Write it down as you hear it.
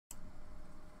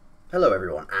Hello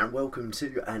everyone and welcome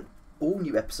to an all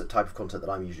new episode type of content that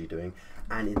I'm usually doing,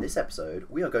 and in this episode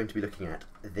we are going to be looking at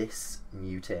this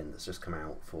new tin that's just come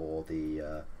out for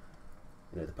the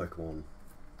the Pokemon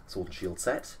Sword and Shield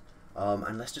set,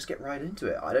 and let's just get right into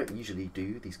it. I don't usually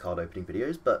do these card opening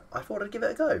videos, but I thought I'd give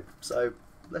it a go, so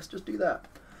let's just do that.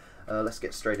 Let's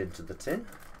get straight into the tin.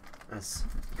 As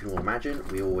you can all imagine,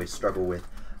 we always struggle with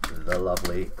the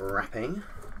lovely wrapping.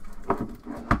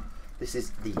 This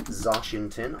is the Zacian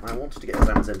tin. I wanted to get a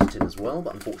Zamazenta tin as well,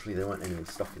 but unfortunately there weren't any in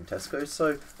stock in Tesco,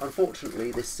 so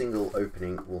unfortunately this single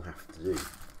opening will have to do.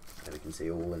 There we can see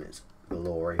all in its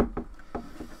glory.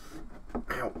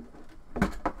 Ow!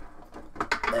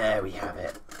 There we have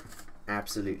it.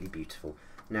 Absolutely beautiful.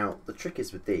 Now, the trick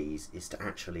is with these is to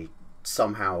actually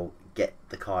somehow get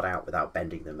the card out without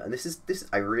bending them, and this is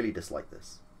I really dislike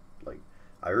this. Like,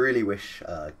 I really wish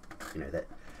that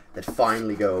they'd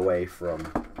finally go away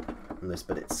from this,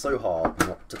 but it's so hard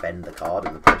not to bend the card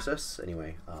in the process.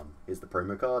 Anyway, here's the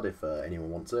promo card if anyone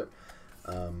wants it.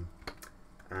 There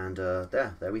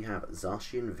we have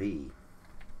Zacian V.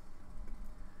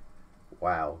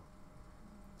 Wow.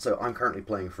 So I'm currently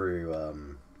playing through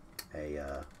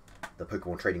the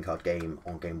Pokemon trading card game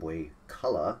on Game Boy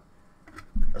Color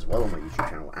as well on my YouTube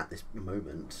channel at this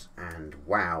moment, and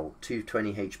wow,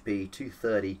 220 HP,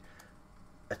 230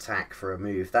 attack for a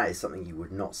move. That is something you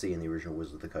would not see in the original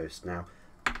Wizard of the Coast. Now,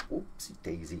 oopsie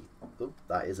daisy, oh,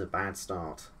 that is a bad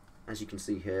start. As you can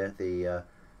see here, the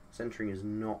centering is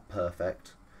not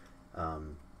perfect,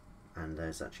 and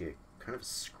there's actually a kind of a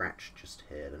scratch just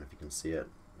here. I don't know if you can see it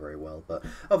very well, but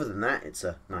other than that, it's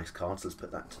a nice card, so let's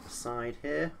put that to the side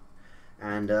here,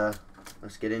 and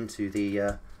let's get into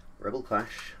the Rebel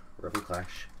Clash,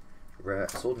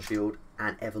 Sword and Shield,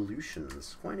 and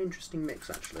Evolutions. Quite an interesting mix,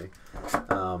 actually.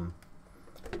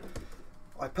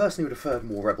 I personally would have preferred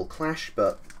more Rebel Clash,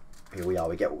 but here we are,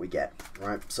 we get what we get.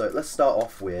 Right, so let's start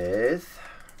off with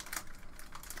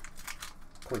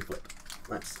coin flip.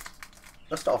 Let's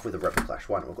start off with the Rebel Clash.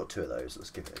 Why not? We've got two of those. Let's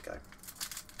give it a go.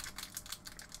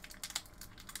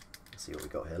 Let's see what we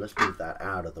got here. Let's move that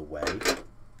out of the way.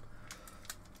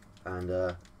 And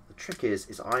the trick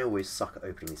is I always suck at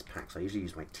opening these packs. I usually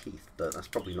use my teeth, but that's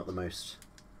probably not the most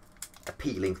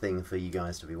appealing thing for you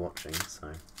guys to be watching,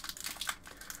 so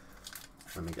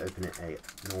let me open it a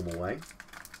normal way.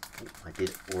 Oh, I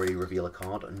did already reveal a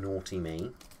card, naughty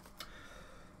me.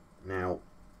 Now,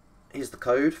 here's the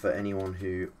code for anyone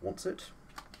who wants it,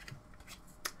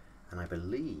 and I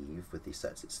believe with these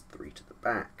sets it's 3 to the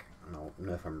back, and I'll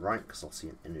know if I'm right because I'll see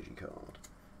an energy card.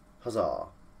 Huzzah!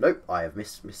 Nope, I have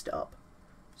missed it up.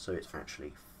 So it's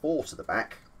actually 4 to the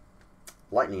back,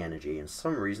 lightning energy, and for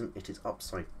some reason it is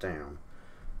upside down.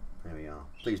 There we are.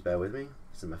 Please bear with me.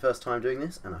 This is my first time doing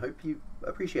this, and I hope you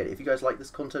appreciate it. If you guys like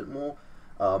this content more,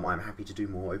 I'm happy to do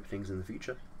more openings in the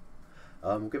future.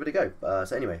 We'll give it a go.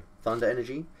 So anyway, Thunder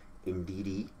Energy,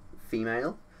 Indeedee,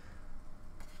 female,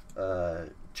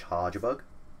 Chargebug,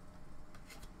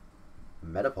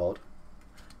 Metapod,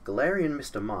 Galarian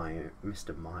Mr.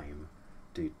 Mime.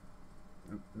 Dude,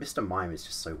 Mr. Mime is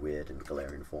just so weird in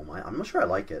Galarian form. I'm not sure I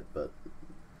like it, but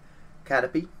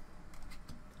Caterpie,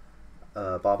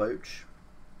 Barboach,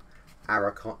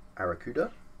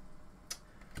 Aracuda.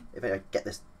 If I get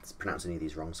this pronounce any of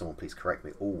these wrong, someone please correct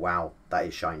me. Oh wow, that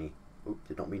is shiny. Oop,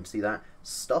 did not mean to see that.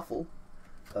 Stuffle,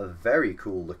 a very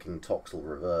cool looking Toxel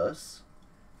reverse,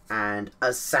 and a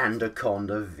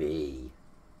Sandaconda V.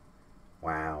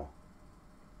 Wow.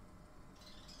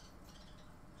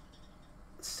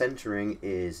 Centering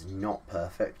is not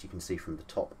perfect. You can see from the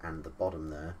top and the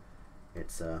bottom there.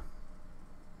 It's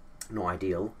not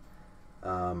ideal.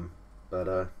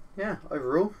 Yeah,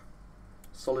 overall,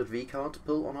 solid V card to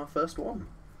pull on our first one.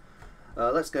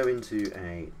 Let's go into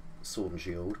a Sword and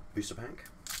Shield booster pack.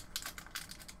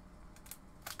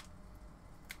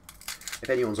 If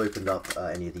anyone's opened up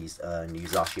any of these new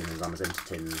Zacian and Zamazenta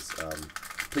tins,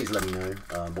 please let me know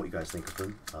what you guys think of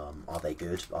them. Are they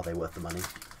good? Are they worth the money?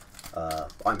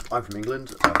 I'm from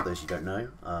England, for those you don't know.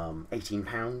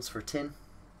 £18 for a tin.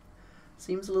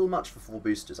 Seems a little much for 4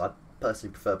 boosters. I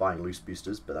personally prefer buying loose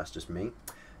boosters, but that's just me.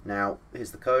 Now,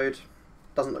 here's the code.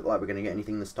 Doesn't look like we're going to get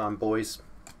anything this time, boys,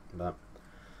 but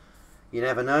you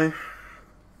never know.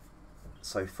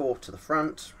 So 4 to the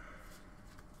front.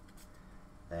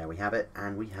 There we have it,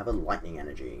 and we have a lightning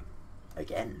energy.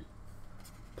 Again.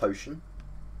 Potion.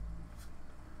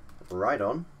 Right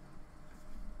on.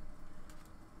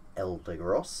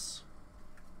 Eldegoss.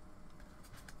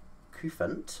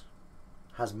 Cufant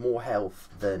has more health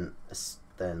than a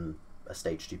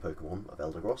stage 2 Pokemon of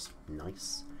Eldegoss.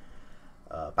 Nice.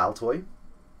 Baltoy.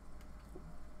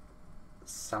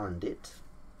 Salandit.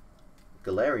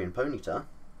 Galarian Ponyta.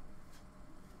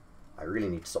 I really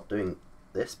need to stop doing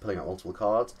this, pulling out multiple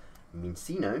cards.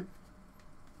 Mincino.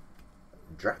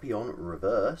 Drapion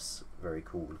reverse. Very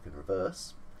cool looking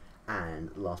reverse.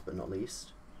 And last but not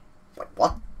least... Wait,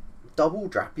 what? Double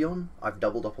Drapion? I've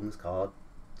doubled up on this card.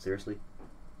 Seriously?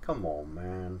 Come on,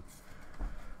 man.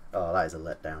 Oh, that is a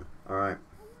letdown. Alright.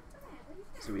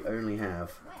 So we only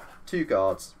have 2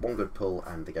 cards, 1 good pull,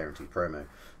 and the guaranteed promo.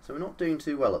 So we're not doing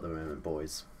too well at the moment,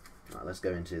 boys. Right, let's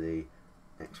go into the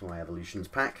XY Evolutions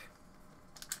pack.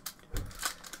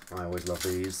 I always love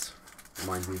these.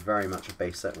 Reminds me very much of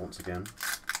base set once again.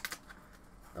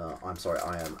 I'm sorry,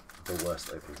 I am the worst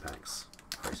opening packs,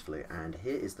 gracefully. And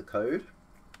here is the code.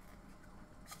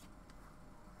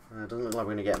 Doesn't look like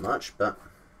we're going to get much, but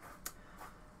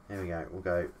there we go. We'll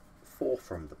go 4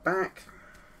 from the back.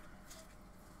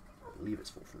 I believe it's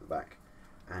 4 from the back.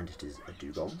 And it is a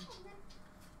Dugong,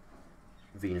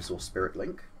 Venusaur Spirit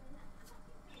Link,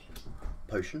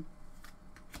 Potion,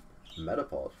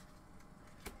 Metapod,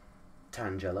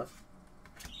 Tangela,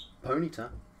 Ponyta,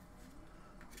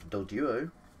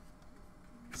 Doduo,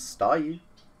 Staryu,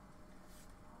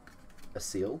 a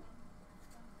Seal,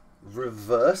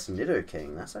 Reverse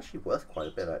Nidoking. That's actually worth quite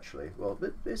a bit, actually. Well,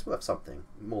 it's worth something.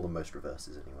 More than most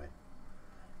reverses, anyway.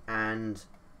 And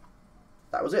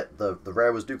that was it. The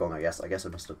rare was Dugong, I guess. I guess I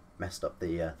must have messed up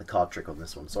the card trick on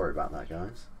this one. Sorry about that,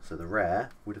 guys. So the rare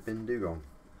would have been Dugong.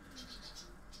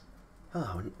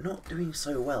 Oh, we're not doing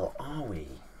so well, are we?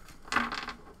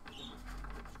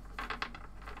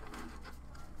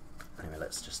 Anyway,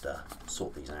 let's just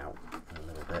sort these out a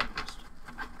little bit.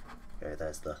 Okay,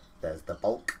 there's the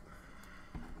bulk.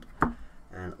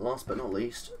 And last but not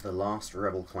least, the last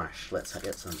Rebel Clash. Let's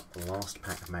get some last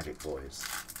pack of Magic, boys.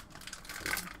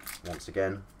 Once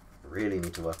again, really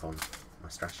need to work on my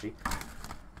strategy.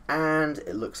 And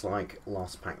it looks like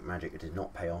last pack Magic did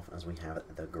not pay off, as we have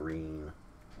the green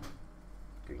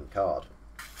card.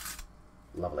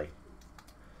 Lovely.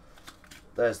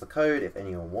 There's the code if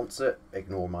anyone wants it.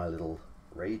 Ignore my little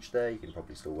rage there, you can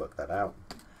probably still work that out.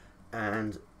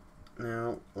 And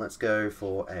now let's go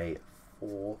for a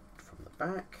 4 from the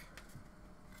back.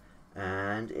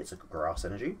 And it's a Grass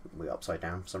Energy. We're upside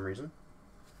down for some reason.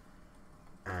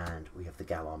 And we have the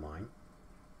Galar Mine,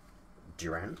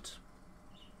 Durant,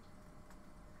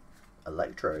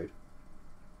 Electrode,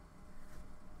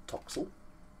 Toxel,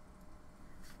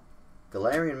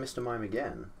 Galarian Mr. Mime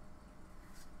again,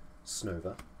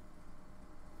 Snova,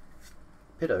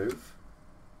 Pidove,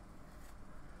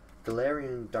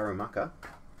 Galarian Darumaka,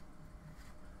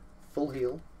 Full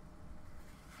Heal,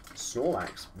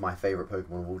 Snorlax, my favourite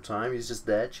Pokemon of all time. He's just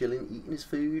there chilling, eating his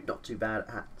food. Not too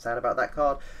sad about that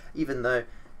card, even though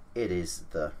it is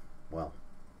the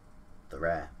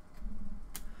rare.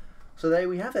 So there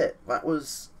we have it. That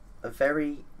was a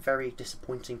very, very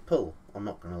disappointing pull, I'm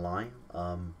not going to lie.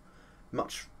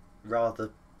 Much rather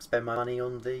spend my money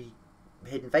on the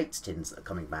Hidden Fates tins that are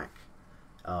coming back.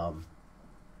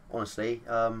 Honestly,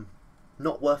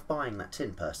 not worth buying that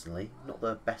tin personally. Not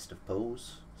the best of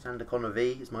pulls. Sandaconda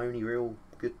V is my only real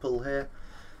good pull here,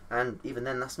 and even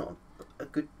then, that's not a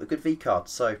good V card.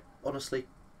 So honestly,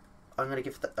 I'm gonna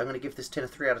give this tin a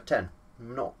 3 out of 10.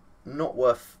 Not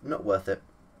worth it.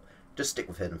 Just stick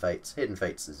with Hidden Fates. Hidden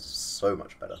Fates is so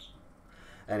much better.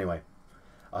 Anyway,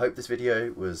 I hope this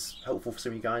video was helpful for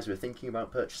some of you guys who are thinking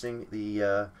about purchasing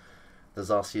the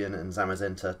Zacian and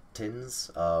Zamazenta tins.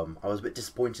 I was a bit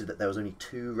disappointed that there was only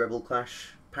 2 Rebel Clash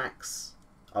packs.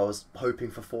 I was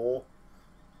hoping for 4.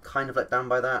 Kind of let down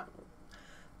by that.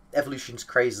 Evolution's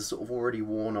craze is sort of already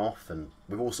worn off, and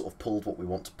we've all sort of pulled what we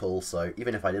want to pull, so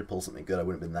even if I did pull something good, I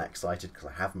wouldn't have been that excited because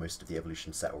I have most of the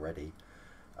Evolution set already.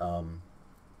 But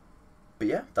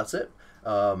yeah, that's it.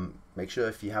 Make sure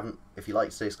if you like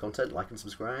today's content, like and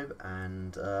subscribe,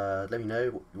 and let me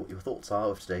know what your thoughts are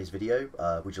of today's video.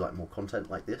 Would you like more content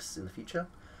like this in the future?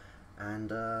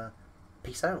 And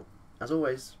peace out, as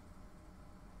always.